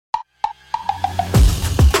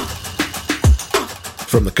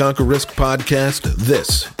From the Conquer Risk podcast,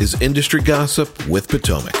 this is Industry Gossip with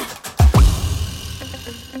Potomac.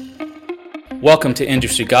 Welcome to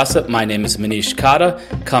Industry Gossip. My name is Manish Kata,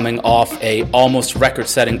 coming off a almost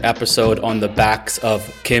record-setting episode on the backs of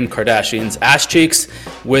Kim Kardashian's ass cheeks.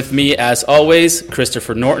 With me, as always,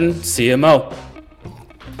 Christopher Norton, CMO.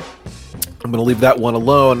 I'm going to leave that one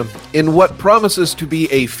alone. In what promises to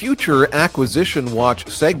be a future acquisition watch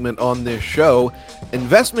segment on this show,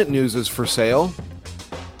 investment news is for sale.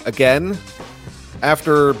 Again,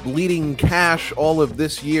 after bleeding cash all of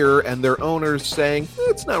this year and their owners saying,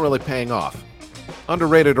 it's not really paying off.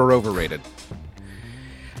 Underrated or overrated?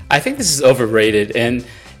 I think this is overrated, and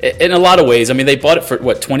in a lot of ways. I mean, they bought it for,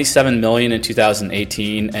 $27 million in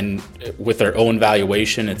 2018, and with their own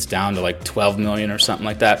valuation, it's down to like $12 million or something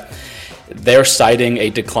like that. They're citing a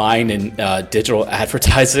decline in digital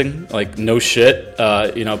advertising. Like, no shit.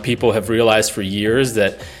 People have realized for years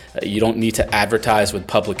that you don't need to advertise with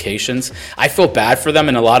publications. I feel bad for them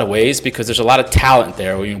in a lot of ways because there's a lot of talent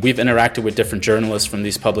there. We've interacted with different journalists from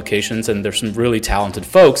these publications, and there's some really talented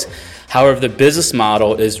folks. However, the business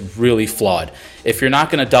model is really flawed. If you're not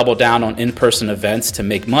going to double down on in-person events to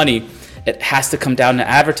make money, it has to come down to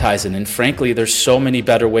advertising. And frankly, there's so many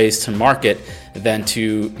better ways to market than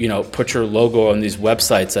to, put your logo on these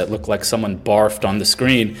websites that look like someone barfed on the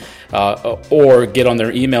screen, or get on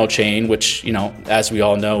their email chain, which, as we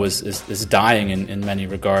all know, is dying in many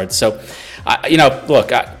regards. So,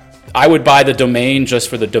 I would buy the domain just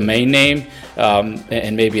for the domain name,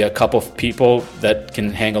 and maybe a couple of people that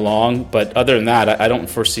can hang along. But other than that, I don't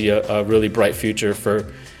foresee a really bright future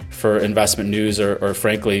for investment news or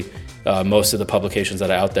frankly, most of the publications that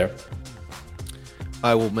are out there.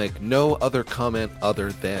 I will make no other comment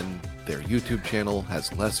other than their YouTube channel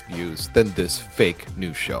has less views than this fake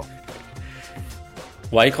news show.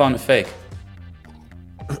 Why are you calling it fake?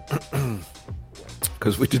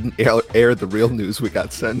 Because we didn't air the real news we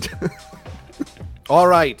got sent. All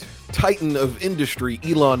right. Titan of industry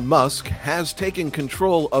Elon Musk has taken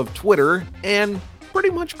control of Twitter and pretty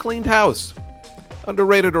much cleaned house.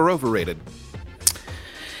 Underrated or overrated?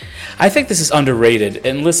 I think this is underrated.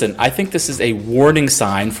 And listen, I think this is a warning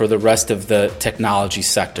sign for the rest of the technology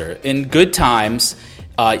sector. In good times,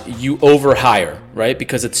 you overhire, right?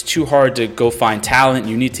 Because it's too hard to go find talent.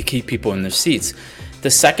 You need to keep people in their seats. The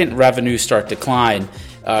second revenues start to decline,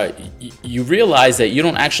 you realize that you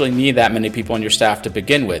don't actually need that many people on your staff to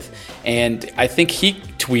begin with. And I think he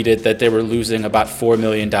tweeted that they were losing about $4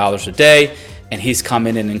 million a day, and he's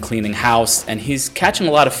coming in and cleaning house, and he's catching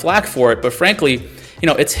a lot of flack for it. But frankly,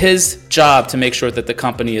 it's his job to make sure that the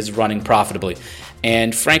company is running profitably.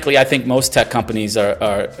 And frankly, I think most tech companies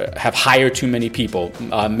have hired too many people.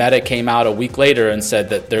 Meta came out a week later and said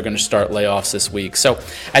that they're going to start layoffs this week. So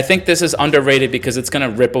I think this is underrated because it's going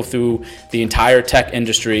to ripple through the entire tech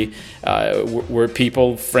industry, where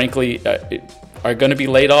people, frankly, are going to be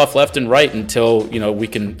laid off left and right until we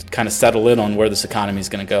can kind of settle in on where this economy is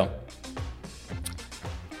going to go.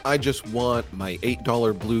 I just want my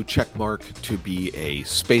 $8 blue checkmark to be a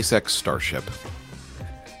SpaceX Starship.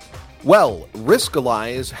 Well,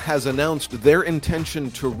 Riskalyze has announced their intention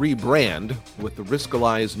to rebrand, with the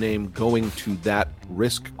Riskalyze name going to that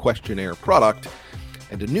risk questionnaire product,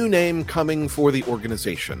 and a new name coming for the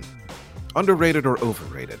organization. Underrated or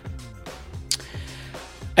overrated?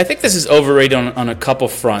 I think this is overrated on a couple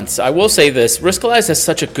fronts. I will say this, Riskalyze has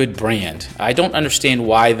such a good brand. I don't understand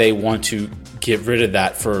why they want to get rid of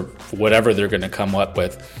that for whatever they're going to come up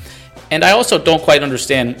with. And I also don't quite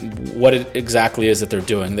understand what it exactly is that they're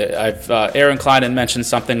doing. Aaron Klein had mentioned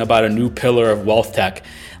something about a new pillar of wealth tech.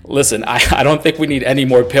 Listen, I don't think we need any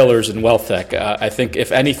more pillars in wealth tech. I think,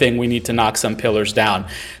 if anything, we need to knock some pillars down.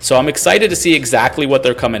 So I'm excited to see exactly what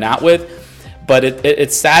they're coming out with, but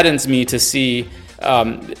it saddens me to see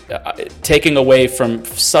taking away from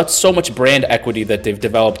so much brand equity that they've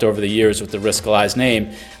developed over the years with the Riskalyze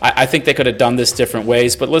name. I think they could have done this different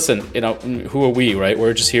ways, but listen, who are we, right?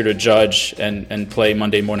 We're just here to judge and play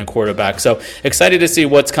Monday morning quarterback. So excited to see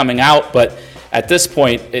what's coming out, but at this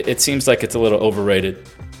point, it seems like it's a little overrated.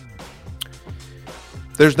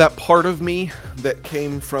 There's that part of me that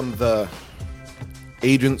came from the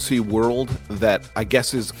agency world that I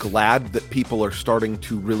guess is glad that people are starting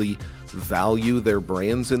to really value their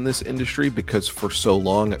brands in this industry, because for so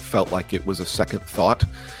long it felt like it was a second thought.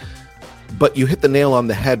 But you hit the nail on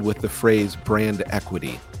the head with the phrase brand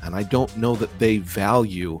equity, and I don't know that they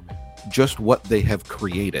value just what they have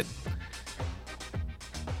created.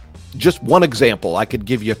 Just one example, I could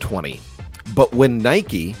give you 20. But when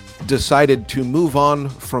Nike decided to move on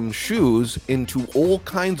from shoes into all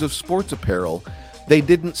kinds of sports apparel, they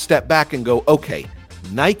didn't step back and go, okay,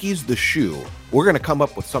 Nike's the shoe, we're going to come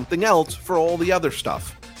up with something else for all the other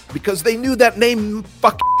stuff. Because they knew that name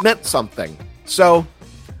fucking meant something. So,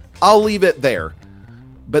 I'll leave it there.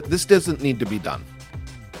 But this doesn't need to be done.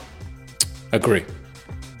 Agree.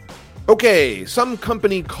 Okay, some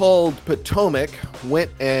company called Potomac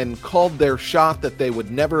went and called their shot that they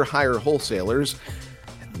would never hire wholesalers.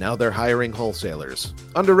 And now they're hiring wholesalers.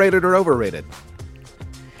 Underrated or overrated?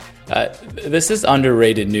 This is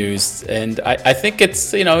underrated news, and I think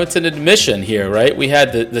it's an admission here, right? We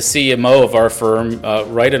had the CMO of our firm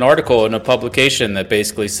write an article in a publication that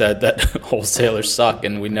basically said that wholesalers suck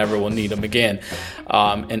and we never will need them again.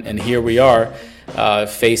 And here we are,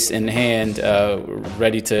 face in hand,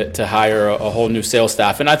 ready to hire a whole new sales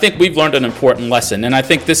staff. And I think we've learned an important lesson, and I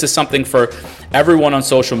think this is something for everyone on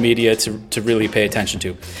social media to really pay attention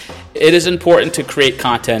to. It is important to create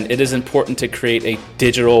content. It is important to create a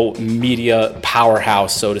digital media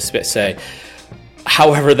powerhouse, so to say.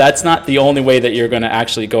 However, that's not the only way that you're going to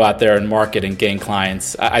actually go out there and market and gain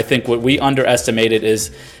clients. I think what we underestimated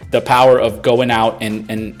is the power of going out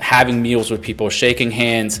and having meals with people, shaking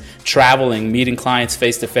hands, traveling, meeting clients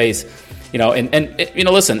face to face.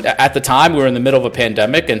 Listen, at the time we were in the middle of a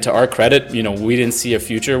pandemic, and to our credit, we didn't see a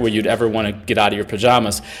future where you'd ever want to get out of your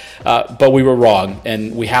pajamas. But we were wrong,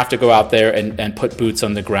 and we have to go out there and put boots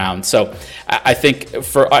on the ground. So I think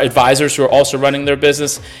for our advisors who are also running their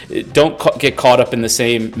business, don't get caught up in the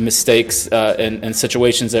same mistakes and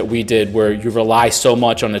situations that we did, where you rely so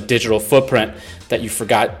much on a digital footprint that you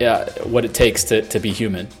forgot what it takes to be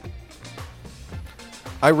human.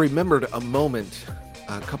 I remembered a moment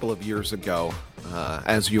a couple of years ago,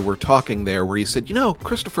 as you were talking there, where you said,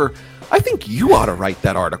 Christopher, I think you ought to write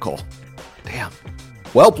that article. Damn.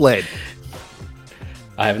 Well played.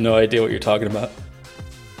 I have no idea what you're talking about.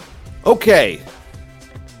 Okay.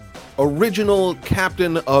 Original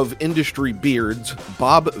captain of industry beards,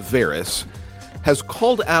 Bob Veris, has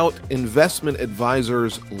called out investment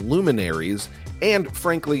advisors, luminaries, and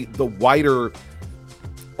frankly, the wider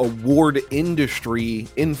award industry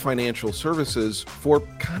in financial services for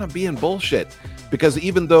kind of being bullshit. Because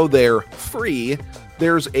even though they're free,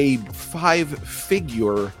 there's a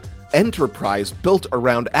 5-figure enterprise built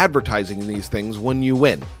around advertising these things when you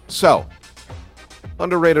win. So,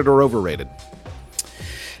 underrated or overrated?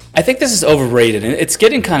 I think this is overrated, and it's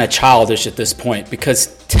getting kind of childish at this point,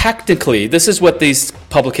 because technically, this is what these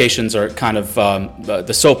publications are kind of,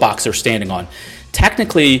 the soapbox they're standing on.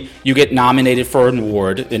 Technically, you get nominated for an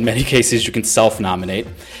award. In many cases, you can self-nominate.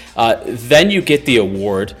 Then you get the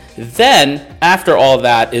award. Then, after all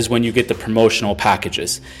that, is when you get the promotional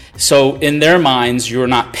packages. So, in their minds, you're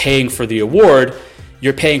not paying for the award.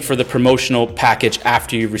 You're paying for the promotional package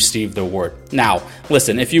after you receive the award. Now,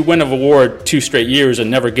 listen, if you win an award 2 straight years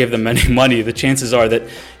and never give them any money, the chances are that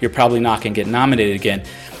you're probably not going to get nominated again.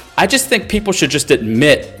 I just think people should just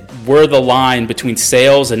admit where the line between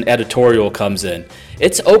sales and editorial comes in.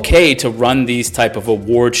 It's okay to run these type of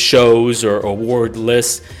award shows or award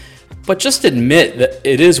lists, but just admit that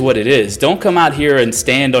it is what it is. Don't come out here and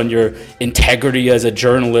stand on your integrity as a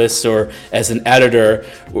journalist or as an editor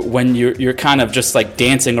when you're kind of just like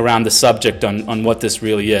dancing around the subject on what this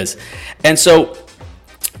really is. And so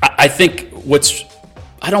I think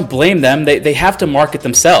I don't blame them. They have to market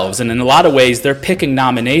themselves. And in a lot of ways, they're picking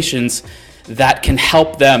nominations that can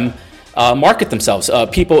help them market themselves.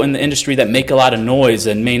 People in the industry that make a lot of noise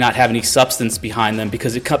and may not have any substance behind them,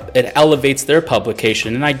 because it elevates their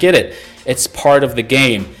publication. And I get it. It's part of the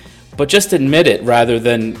game. But just admit it rather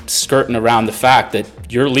than skirting around the fact that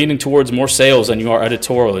you're leaning towards more sales than you are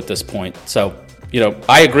editorial at this point. So,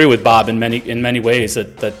 I agree with Bob in many ways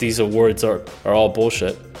that these awards are all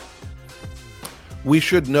bullshit. We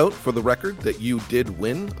should note, for the record, that you did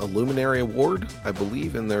win a Luminary Award, I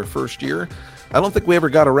believe, in their first year. I don't think we ever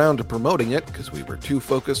got around to promoting it because we were too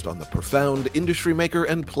focused on the Profound Industry Maker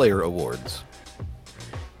and Player Awards.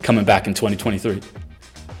 Coming back in 2023.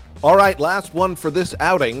 All right, last one for this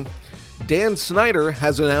outing. Dan Snyder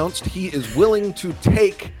has announced he is willing to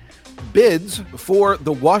take bids for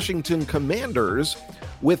the Washington Commanders,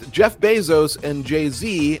 with Jeff Bezos and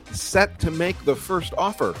Jay-Z set to make the first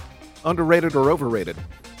offer. Underrated or overrated?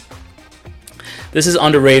 This is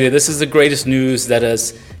underrated. This is the greatest news that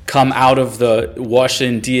has come out of the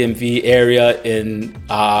Washington DMV area in,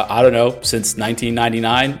 since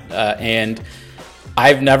 1999. And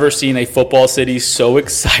I've never seen a football city so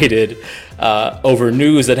excited over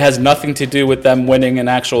news that has nothing to do with them winning an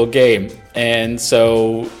actual game. And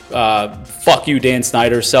so, fuck you, Dan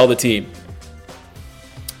Snyder. Sell the team.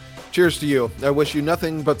 Cheers to you. I wish you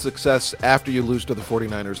nothing but success after you lose to the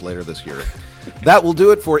 49ers later this year. That will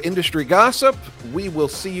do it for Industry Gossip. We will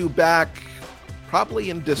see you back probably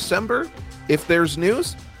in December if there's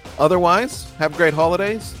news. Otherwise, have great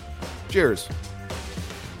holidays. Cheers.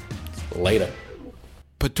 Later.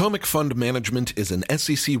 Potomac Fund Management is an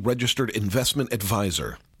SEC-registered investment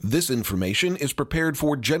advisor. This information is prepared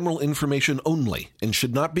for general information only and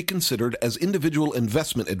should not be considered as individual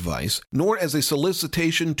investment advice, nor as a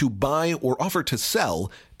solicitation to buy or offer to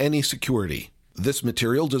sell any security. This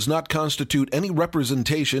material does not constitute any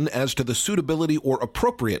representation as to the suitability or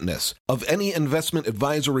appropriateness of any investment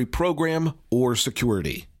advisory program or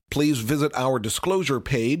security. Please visit our disclosure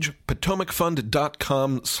page,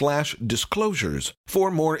 potomacfund.com/disclosures, for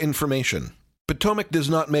more information. Potomac does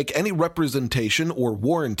not make any representation or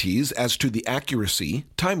warranties as to the accuracy,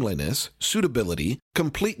 timeliness, suitability,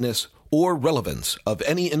 completeness, or relevance of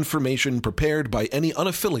any information prepared by any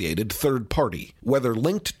unaffiliated third party, whether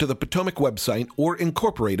linked to the Potomac website or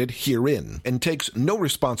incorporated herein, and takes no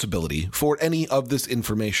responsibility for any of this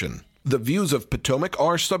information. The views of Potomac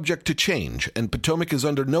are subject to change, and Potomac is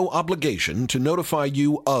under no obligation to notify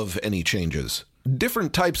you of any changes.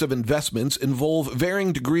 Different types of investments involve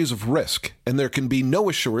varying degrees of risk, and there can be no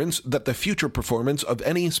assurance that the future performance of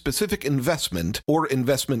any specific investment or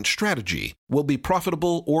investment strategy will be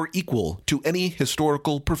profitable or equal to any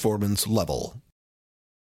historical performance level.